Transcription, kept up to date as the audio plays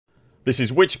This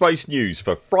is Witch-based news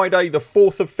for Friday the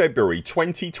 4th of February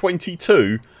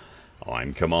 2022.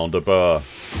 I'm Commander Buur.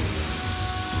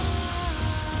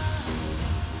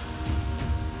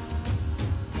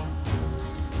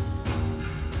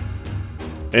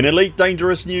 In Elite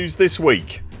Dangerous news this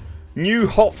week, new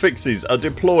hotfixes are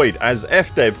deployed as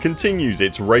FDev continues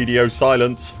its radio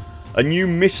silence, a new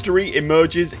mystery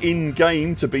emerges in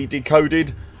game to be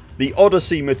decoded, the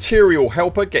Odyssey Materials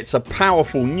Helper gets a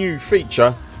powerful new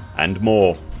feature, and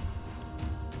more.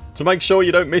 To make sure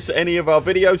you don't miss any of our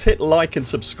videos, hit like and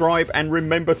subscribe, and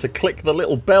remember to click the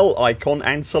little bell icon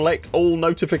and select all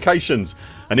notifications.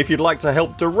 And if you'd like to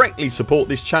help directly support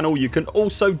this channel, you can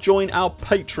also join our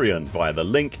Patreon via the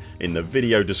link in the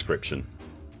video description.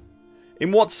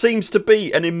 In what seems to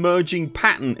be an emerging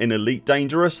pattern in Elite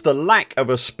Dangerous, the lack of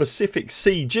a specific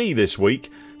CG this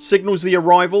week signals the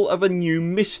arrival of a new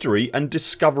mystery and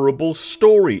discoverable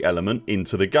story element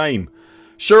into the game.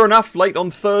 Sure enough, late on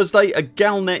Thursday a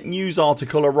Galnet news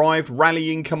article arrived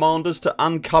rallying commanders to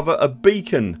uncover a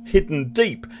beacon hidden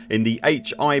deep in the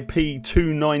HIP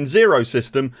 290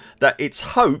 system that it's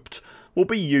hoped will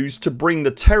be used to bring the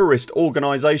terrorist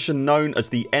organisation known as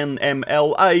the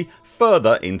NMLA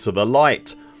further into the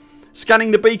light.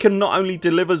 Scanning the beacon not only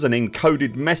delivers an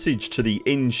encoded message to the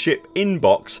in-ship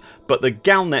inbox, but the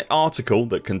Galnet article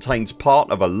that contains part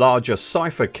of a larger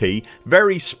cipher key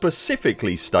very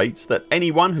specifically states that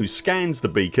anyone who scans the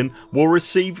beacon will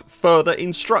receive further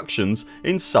instructions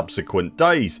in subsequent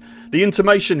days. The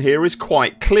intimation here is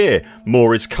quite clear.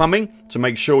 More is coming. To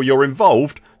make sure you're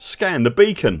involved, scan the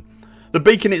beacon. The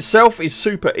beacon itself is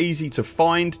super easy to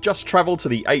find. Just travel to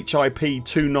the HIP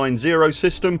 290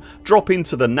 system, drop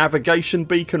into the navigation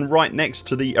beacon right next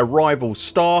to the arrival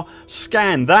star,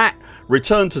 scan that,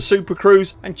 return to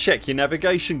Supercruise and check your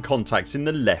navigation contacts in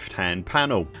the left hand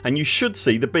panel, and you should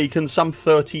see the beacon some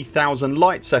 30,000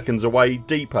 light seconds away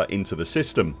deeper into the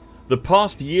system. The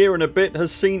past year and a bit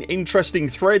has seen interesting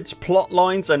threads, plot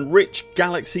lines and rich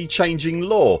galaxy changing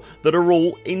lore that are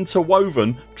all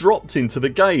interwoven dropped into the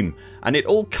game, and it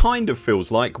all kind of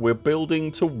feels like we're building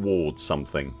towards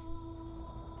something.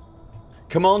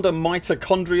 Commander Mita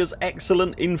Kondrias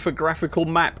excellent infographical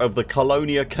map of the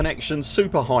Colonia connection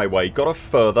superhighway got a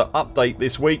further update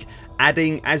this week,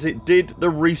 adding as it did the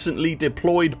recently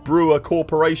deployed Brewer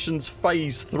Corporation's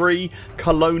Phase 3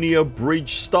 Colonia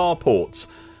Bridge starports.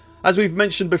 As we've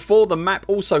mentioned before, the map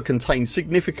also contains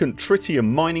significant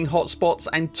tritium mining hotspots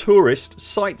and tourist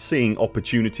sightseeing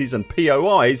opportunities and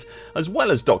POIs, as well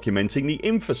as documenting the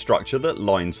infrastructure that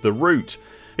lines the route.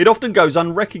 It often goes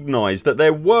unrecognised that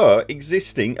there were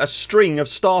existing a string of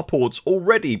starports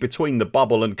already between the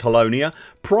bubble and Colonia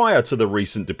prior to the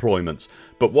recent deployments,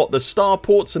 but what the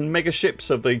starports and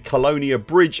megaships of the Colonia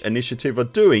Bridge initiative are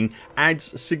doing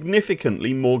adds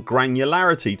significantly more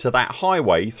granularity to that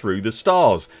highway through the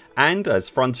stars, and as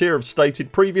Frontier have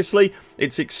stated previously,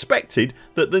 it's expected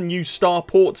that the new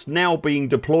starports now being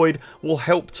deployed will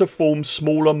help to form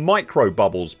smaller micro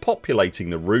bubbles populating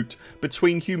the route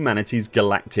between humanity's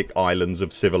galactic islands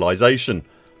of civilization.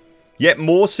 Yet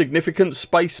more significant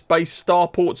space based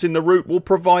starports in the route will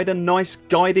provide a nice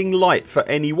guiding light for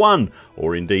anyone,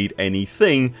 or indeed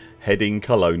anything, heading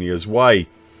Colonia's way.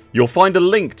 You'll find a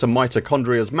link to Mita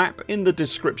Kondrias map in the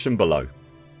description below.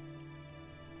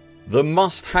 The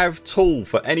must have tool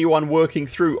for anyone working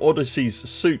through Odyssey's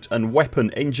suit and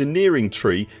weapon engineering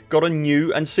tree got a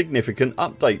new and significant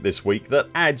update this week that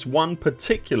adds one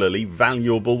particularly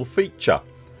valuable feature.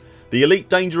 The Elite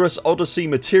Dangerous Odyssey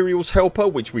Materials Helper,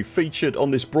 which we've featured on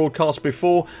this broadcast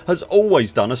before, has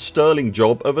always done a sterling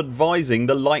job of advising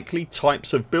the likely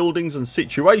types of buildings and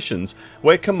situations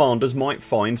where commanders might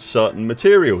find certain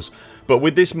materials. But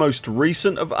with this most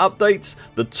recent of updates,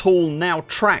 the tool now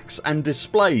tracks and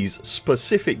displays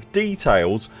specific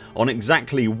details on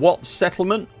exactly what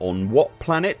settlement, on what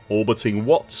planet, orbiting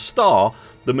what star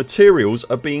the materials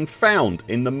are being found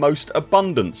in the most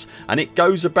abundance, and it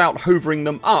goes about hoovering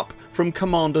them up from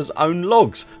commanders own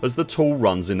logs as the tool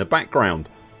runs in the background.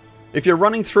 If you're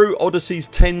running through Odyssey's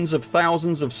tens of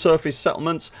thousands of surface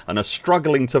settlements and are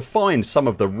struggling to find some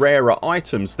of the rarer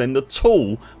items, then the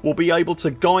tool will be able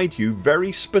to guide you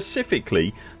very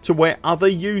specifically to where other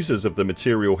users of the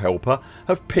Material Helper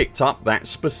have picked up that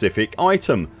specific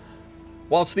item.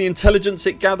 Whilst the intelligence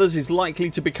it gathers is likely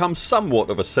to become somewhat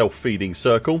of a self-feeding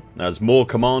circle, as more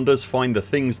commanders find the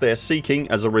things they're seeking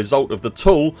as a result of the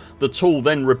tool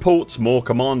then reports more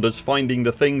commanders finding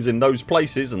the things in those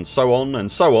places, and so on and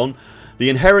so on. The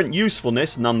inherent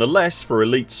usefulness nonetheless for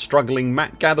elite struggling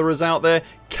map gatherers out there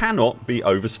cannot be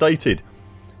overstated.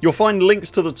 You'll find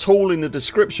links to the tool in the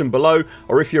description below,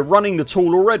 or if you're running the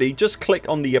tool already, just click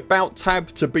on the About tab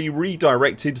to be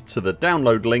redirected to the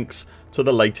download links to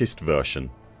the latest version.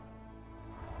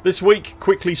 This week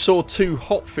quickly saw 2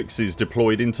 hotfixes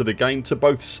deployed into the game to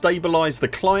both stabilise the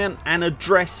client and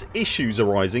address issues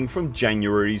arising from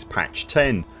January's patch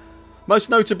 10. Most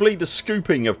notably, the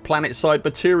scooping of planetside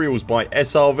materials by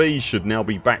SRVs should now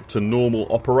be back to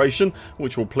normal operation,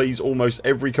 which will please almost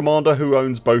every commander who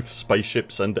owns both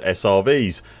spaceships and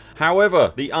SRVs.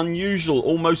 However, the unusual,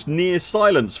 almost near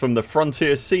silence from the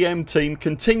Frontier CM team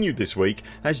continued this week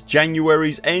as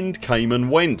January's end came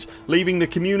and went, leaving the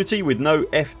community with no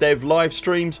FDev live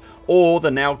streams or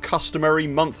the now customary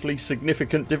monthly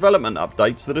significant development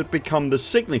updates that had become the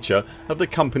signature of the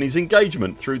company's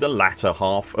engagement through the latter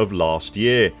half of last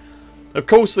year. Of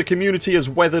course, the community has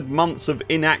weathered months of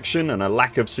inaction and a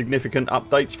lack of significant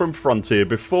updates from Frontier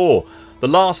before. The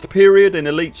last period in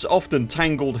Elite's often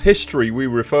tangled history we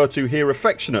refer to here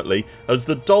affectionately as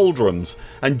the doldrums,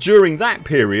 and during that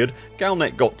period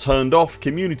Galnet got turned off,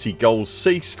 community goals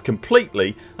ceased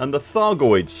completely and the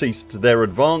Thargoids ceased their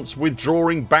advance,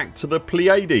 withdrawing back to the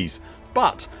Pleiades.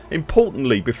 But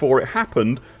importantly, before it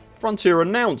happened, Frontier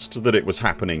announced that it was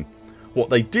happening.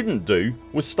 What they didn't do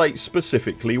was state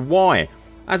specifically why.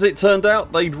 As it turned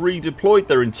out, they'd redeployed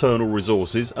their internal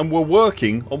resources and were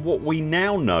working on what we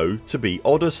now know to be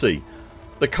Odyssey.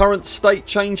 The current state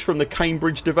change from the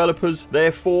Cambridge developers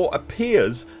therefore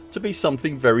appears to be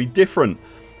something very different.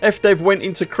 FDev went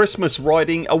into Christmas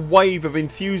riding a wave of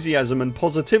enthusiasm and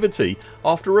positivity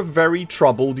after a very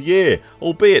troubled year,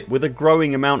 albeit with a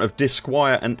growing amount of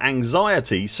disquiet and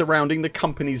anxiety surrounding the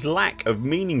company's lack of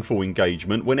meaningful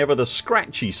engagement whenever the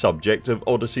scratchy subject of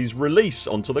Odyssey's release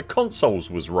onto the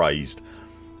consoles was raised.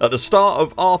 At the start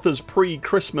of Arthur's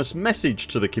pre-Christmas message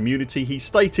to the community he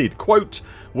stated, quote,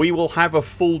 "We will have a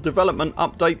full development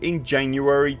update in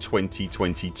January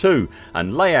 2022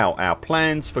 and lay out our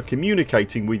plans for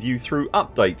communicating with you through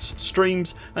updates,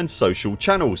 streams and social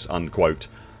channels," unquote.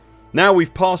 Now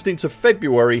we've passed into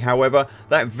February, however,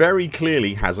 that very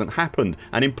clearly hasn't happened,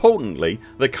 and importantly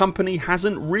the company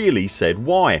hasn't really said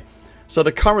why. So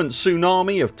the current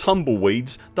tsunami of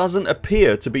tumbleweeds doesn't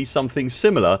appear to be something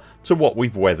similar to what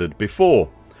we've weathered before.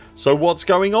 So what's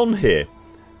going on here?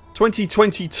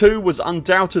 2022 was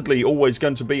undoubtedly always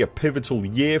going to be a pivotal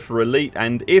year for Elite,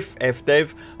 and if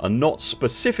FDev are not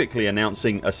specifically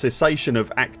announcing a cessation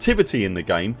of activity in the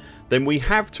game, then we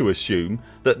have to assume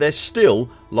that they're still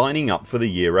lining up for the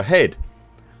year ahead.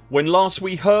 When last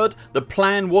we heard, the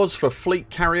plan was for fleet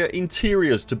carrier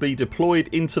interiors to be deployed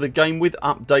into the game with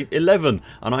update 11,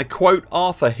 and I quote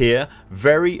Arthur here,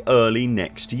 very early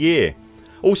next year.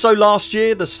 Also last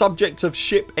year the subject of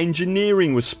ship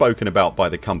engineering was spoken about by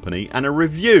the company, and a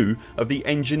review of the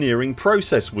engineering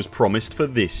process was promised for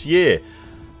this year.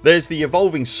 There's the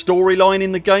evolving storyline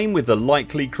in the game with the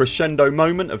likely crescendo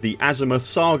moment of the Azimuth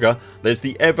saga. There's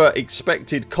the ever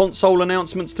expected console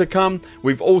announcements to come.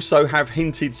 We've also have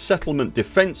hinted settlement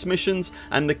defence missions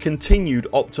and the continued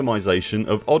optimisation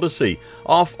of Odyssey.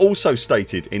 Arf also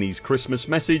stated in his Christmas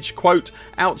message, quote,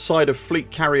 "Outside of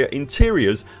fleet carrier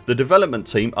interiors the development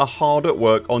team are hard at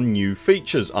work on new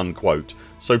features," unquote.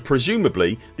 So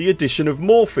presumably the addition of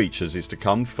more features is to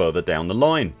come further down the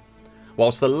line.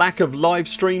 Whilst the lack of live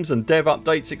streams and dev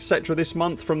updates etc this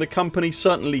month from the company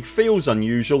certainly feels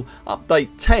unusual, update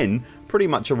 10 pretty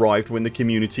much arrived when the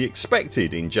community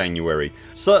expected in January.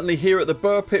 Certainly here at the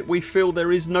Buur Pit we feel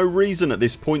there is no reason at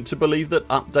this point to believe that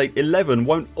update 11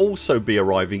 won't also be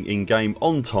arriving in game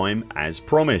on time as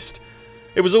promised.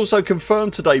 It was also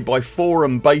confirmed today by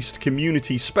forum based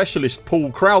community specialist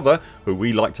Paul Crowther, who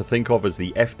we like to think of as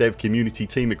the FDev community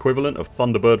team equivalent of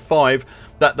Thunderbird 5,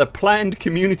 that the planned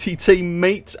community team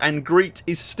meet and greet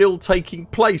is still taking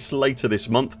place later this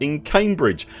month in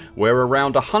Cambridge, where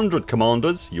around 100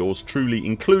 commanders, yours truly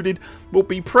included, will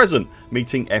be present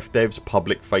meeting FDev's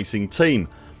public facing team.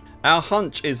 Our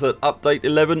hunch is that update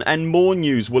 11 and more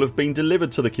news will have been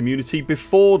delivered to the community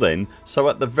before then, so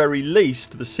at the very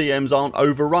least the CMs aren't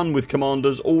overrun with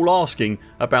commanders all asking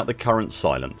about the current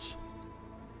silence.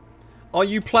 Are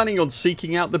you planning on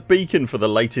seeking out the beacon for the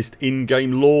latest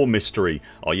in-game lore mystery?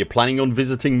 Are you planning on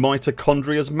visiting Mita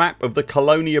Kondrias map of the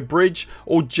Colonia bridge?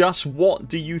 Or just what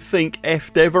do you think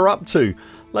FDev are up to?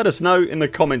 Let us know in the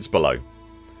comments below.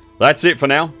 That's it for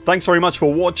now. Thanks very much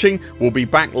for watching. We'll be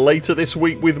back later this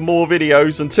week with more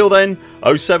videos. Until then,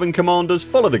 07 commanders,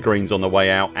 follow the greens on the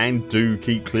way out and do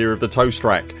keep clear of the toast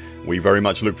rack. We very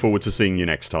much look forward to seeing you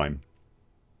next time.